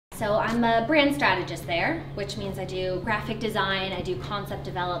So I'm a brand strategist there, which means I do graphic design, I do concept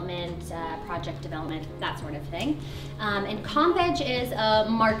development, project development, that sort of thing. And CompEdge is a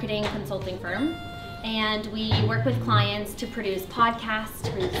marketing consulting firm, and we work with clients to produce podcasts,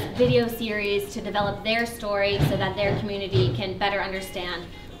 to produce video series, to develop their story so that their community can better understand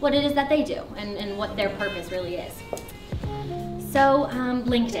what it is that they do and what their purpose really is. So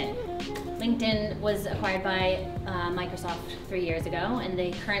LinkedIn. LinkedIn was acquired by Microsoft 3 years ago, and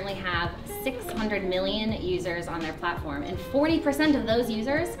they currently have 600 million users on their platform, and 40% of those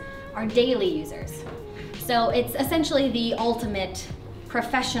users are daily users. So it's essentially the ultimate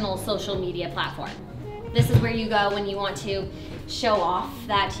professional social media platform. This is where you go when you want to show off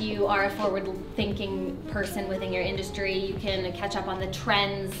that you are a forward-thinking person within your industry. You can catch up on the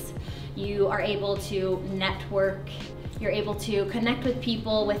trends, you are able to network, you're able to connect with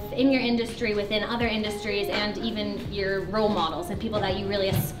people within your industry, within other industries, and even your role models and people that you really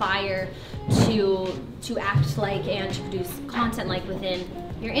aspire to act like and to produce content like within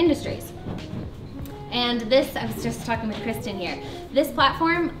your industries. And this, I was just talking with Kristen here, this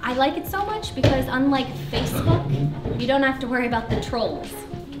platform, I like it so much because unlike Facebook, you don't have to worry about the trolls.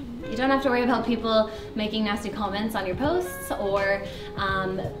 You don't have to worry about people making nasty comments on your posts or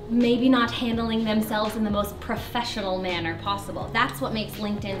maybe not handling themselves in the most professional manner possible. That's what makes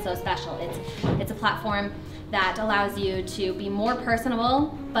LinkedIn so special. It's a platform that allows you to be more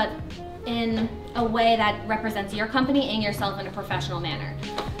personable, but in a way that represents your company and yourself in a professional manner.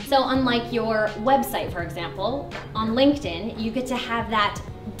 So unlike your website, for example, on LinkedIn, you get to have that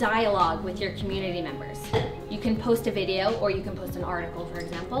dialogue with your community members. You can post a video or you can post an article, for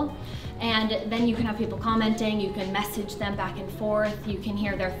example, and then you can have people commenting, you can message them back and forth, you can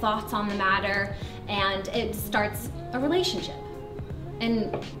hear their thoughts on the matter, and it starts a relationship.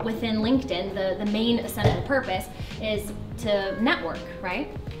 And within LinkedIn, the main essential purpose is to network,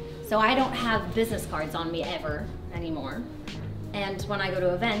 right? So I don't have business cards on me ever anymore. And when I go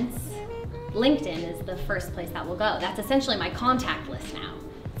to events, LinkedIn is the first place that will go. That's essentially my contact list now.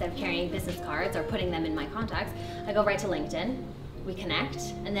 Instead of carrying business cards or putting them in my contacts, I go right to LinkedIn, we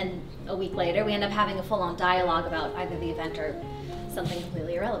connect, and then a week later we end up having a full-on dialogue about either the event or something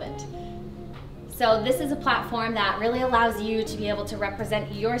completely irrelevant. So this is a platform that really allows you to be able to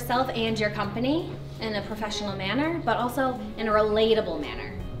represent yourself and your company in a professional manner, but also in a relatable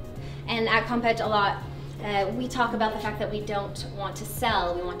manner. And at CompEdge a lot, we talk about the fact that we don't want to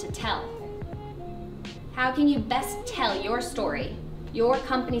sell, we want to tell. How can you best tell your story, your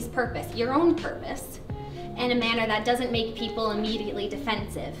company's purpose, your own purpose, in a manner that doesn't make people immediately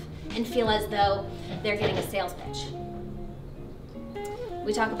defensive and feel as though they're getting a sales pitch?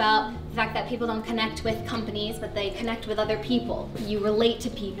 We talk about the fact that people don't connect with companies, but they connect with other people. You relate to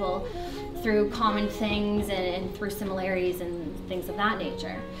people through common things and through similarities and things of that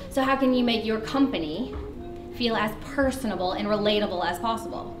nature. So how can you make your company feel as personable and relatable as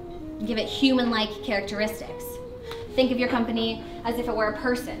possible? Give it human-like characteristics. Think of your company as if it were a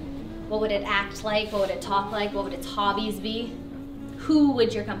person. What would it act like? What would it talk like? What would its hobbies be? Who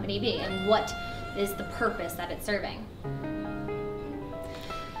would your company be? And what is the purpose that it's serving?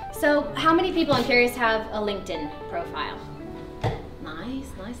 So how many people, I'm curious, have a LinkedIn profile?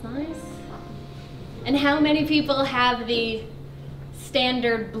 Nice, nice, nice. And how many people have the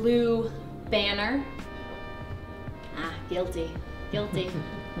standard blue banner? Ah, guilty, guilty.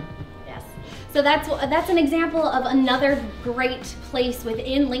 Yes. So that's an example of another great place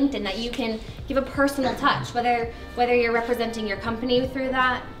within LinkedIn that you can give a personal touch, whether you're representing your company through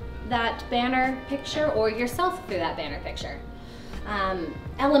that banner picture or yourself through that banner picture.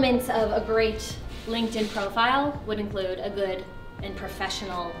 Elements of a great LinkedIn profile would include a good and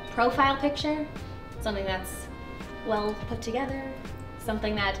professional profile picture, something that's well put together,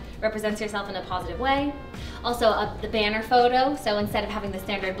 something that represents yourself in a positive way. Also the banner photo, so instead of having the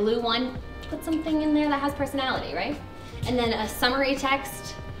standard blue one, put something in there that has personality, right? And then a summary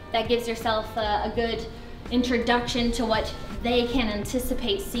text that gives yourself a good introduction to what they can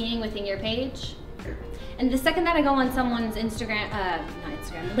anticipate seeing within your page. And the second that I go on someone's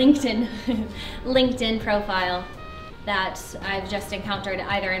LinkedIn profile that I've just encountered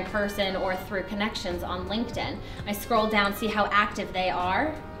either in person or through connections on LinkedIn, I scroll down, see how active they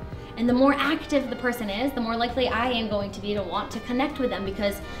are. And the more active the person is, the more likely I am going to be to want to connect with them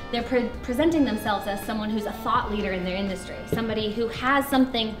because they're presenting themselves as someone who's a thought leader in their industry, somebody who has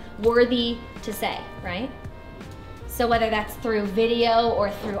something worthy to say, right? So whether that's through video or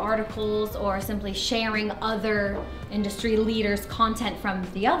through articles or simply sharing other industry leaders' content from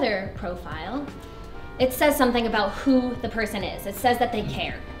the other profile, it says something about who the person is. It says that they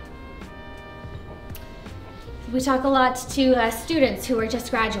care. We talk a lot to students who are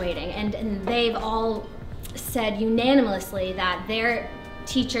just graduating, and they've all said unanimously that their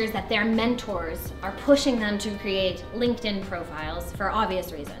teachers, that their mentors are pushing them to create LinkedIn profiles for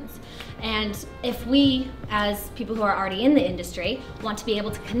obvious reasons. And if we, as people who are already in the industry, want to be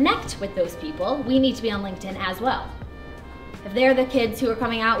able to connect with those people, we need to be on LinkedIn as well. If they're the kids who are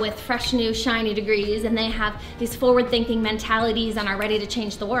coming out with fresh, new, shiny degrees and they have these forward-thinking mentalities and are ready to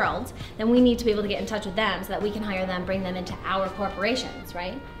change the world, then we need to be able to get in touch with them so that we can hire them, bring them into our corporations,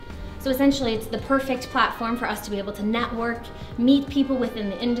 right? So essentially, it's the perfect platform for us to be able to network, meet people within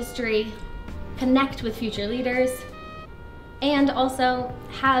the industry, connect with future leaders, and also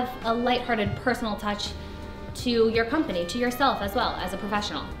have a lighthearted personal touch to your company, to yourself as well as a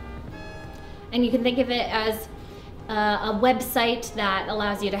professional. And you can think of it as a website that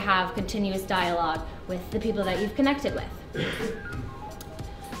allows you to have continuous dialogue with the people that you've connected with.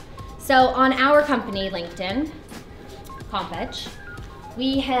 So on our company, LinkedIn, CompEdge,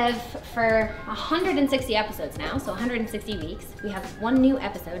 we have for 160 episodes now, so 160 weeks, we have one new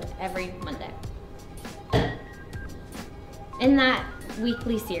episode every Monday. In that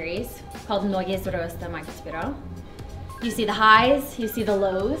weekly series called Norges, Råeste, Markedsbyrå, you see the highs, you see the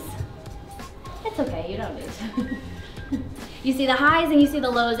lows. It's okay, you don't need to. You see the highs and you see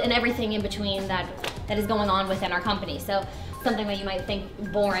the lows and everything in between that is going on within our company. So something that you might think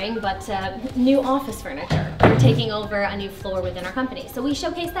boring, but new office furniture. We're taking over a new floor within our company. So we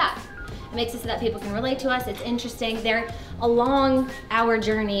showcase that. It makes it so that people can relate to us. It's interesting. They're along our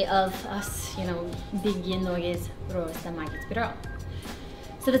journey of us, bygge Norges, Råeste, Markedsbyrå.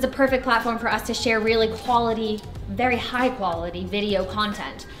 So that's a perfect platform for us to share really quality, very high quality video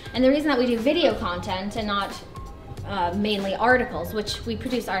content. And the reason that we do video content and not mainly articles, which we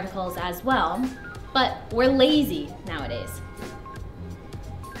produce articles as well, but we're lazy nowadays.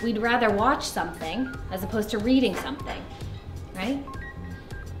 We'd rather watch something as opposed to reading something, right?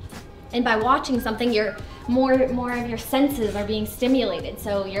 And by watching something, more of your senses are being stimulated.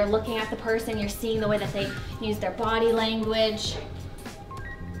 So you're looking at the person, you're seeing the way that they use their body language.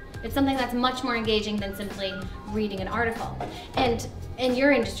 It's something that's much more engaging than simply reading an article. And in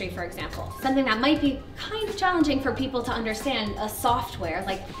your industry, for example, something that might be kind of challenging for people to understand, a software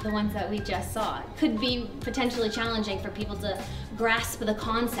like the ones that we just saw, could be potentially challenging for people to grasp the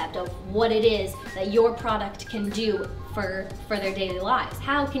concept of what it is that your product can do for their daily lives.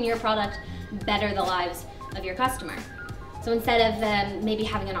 How can your product better the lives of your customer? So instead of maybe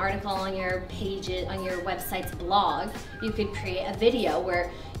having an article on your page, on your website's blog, you could create a video where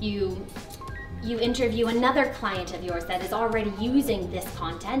you interview another client of yours that is already using this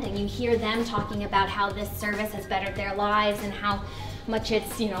content, and you hear them talking about how this service has bettered their lives and how much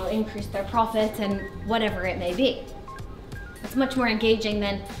it's increased their profits and whatever it may be. It's much more engaging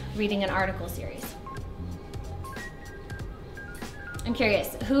than reading an article series. I'm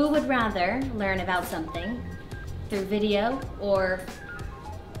curious, who would rather learn about something through video or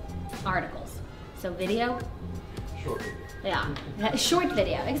articles? So video? Short. Yeah, short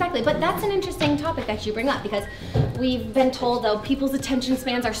video, exactly. But that's an interesting topic that you bring up, because we've been told, though, people's attention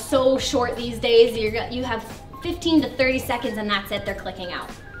spans are so short these days. You have 15 to 30 seconds and that's it, they're clicking out.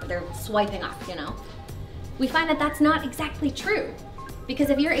 They're swiping up, We find that that's not exactly true.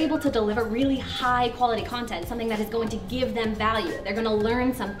 Because if you're able to deliver really high quality content, something that is going to give them value, they're going to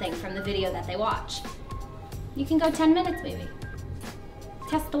learn something from the video that they watch. You can go 10 minutes maybe.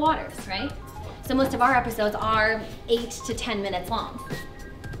 Test the waters, right? So most of our episodes are 8 to 10 minutes long.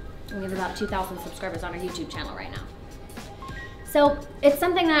 And we have about 2,000 subscribers on our YouTube channel right now. So it's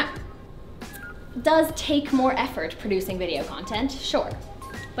something that does take more effort producing video content, sure.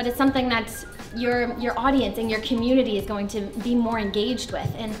 But it's something that your audience and your community is going to be more engaged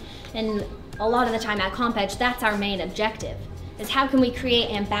with. And a lot of the time at CompEdge, that's our main objective, is how can we create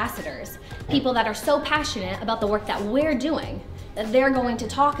ambassadors, people that are so passionate about the work that we're doing, that they're going to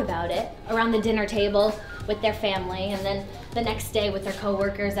talk about it around the dinner table with their family, and then the next day with their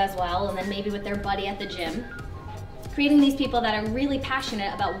coworkers as well, and then maybe with their buddy at the gym. Creating these people that are really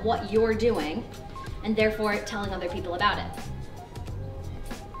passionate about what you're doing, and therefore telling other people about it.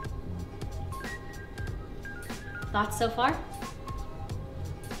 Thoughts so far?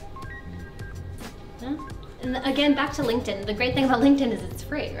 Yeah? And again, back to LinkedIn. The great thing about LinkedIn is it's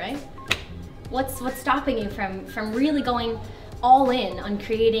free, right? What's stopping you from really going all in on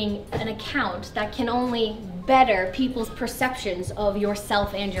creating an account that can only better people's perceptions of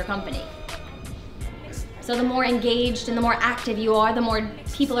yourself and your company? So the more engaged and the more active you are, the more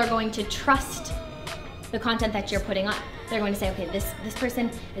people are going to trust the content that you're putting up. They're going to say, okay, this person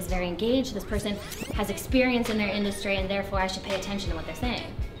is very engaged, this person has experience in their industry, and therefore I should pay attention to what they're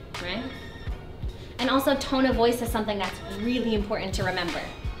saying, right? And also tone of voice is something that's really important to remember.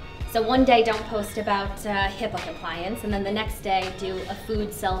 So one day don't post about HIPAA compliance, and then the next day do a food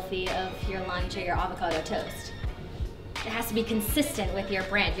selfie of your lunch or your avocado toast. It has to be consistent with your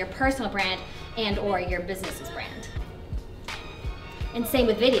brand, your personal brand, and or your business's brand. And same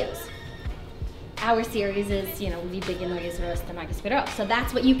with videos. Our series is, we big in Norges, Råeste, Markedsbyrå. So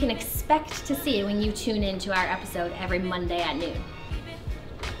that's what you can expect to see when you tune into our episode every Monday at noon.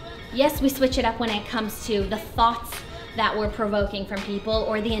 Yes, we switch it up when it comes to the thoughts that we're provoking from people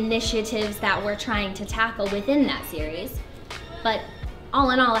or the initiatives that we're trying to tackle within that series. But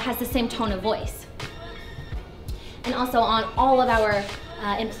all in all, it has the same tone of voice. And also on all of our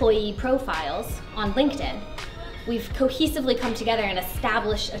employee profiles on LinkedIn, we've cohesively come together and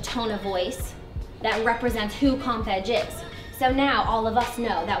established a tone of voice that represents who CompEdge is. So now all of us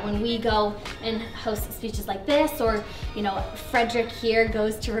know that when we go and host speeches like this, or Frederick here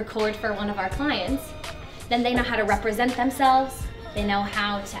goes to record for one of our clients, then they know how to represent themselves, they know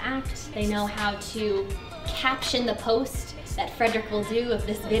how to act, they know how to caption the post that Frederick will do of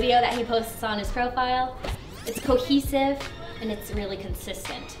this video that he posts on his profile. It's cohesive and it's really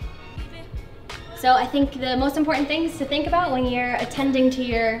consistent. So I think the most important things to think about when you're attending to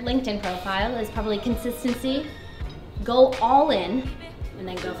your LinkedIn profile is probably consistency, go all in, and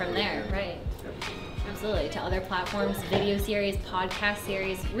then go from there, right? Absolutely, to other platforms, video series, podcast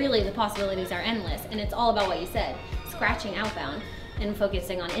series, really the possibilities are endless, and it's all about what you said, scratching outbound and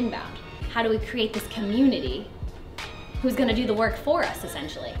focusing on inbound. How do we create this community who's gonna do the work for us,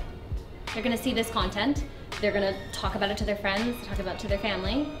 essentially? They're gonna see this content, they're gonna talk about it to their friends, talk about it to their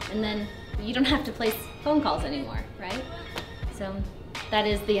family, and then you don't have to place phone calls anymore, right? So that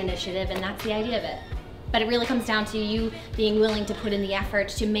is the initiative and that's the idea of it. But it really comes down to you being willing to put in the effort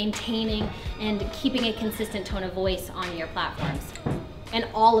to maintaining and keeping a consistent tone of voice on your platforms and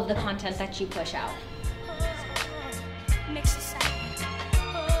all of the content that you push out.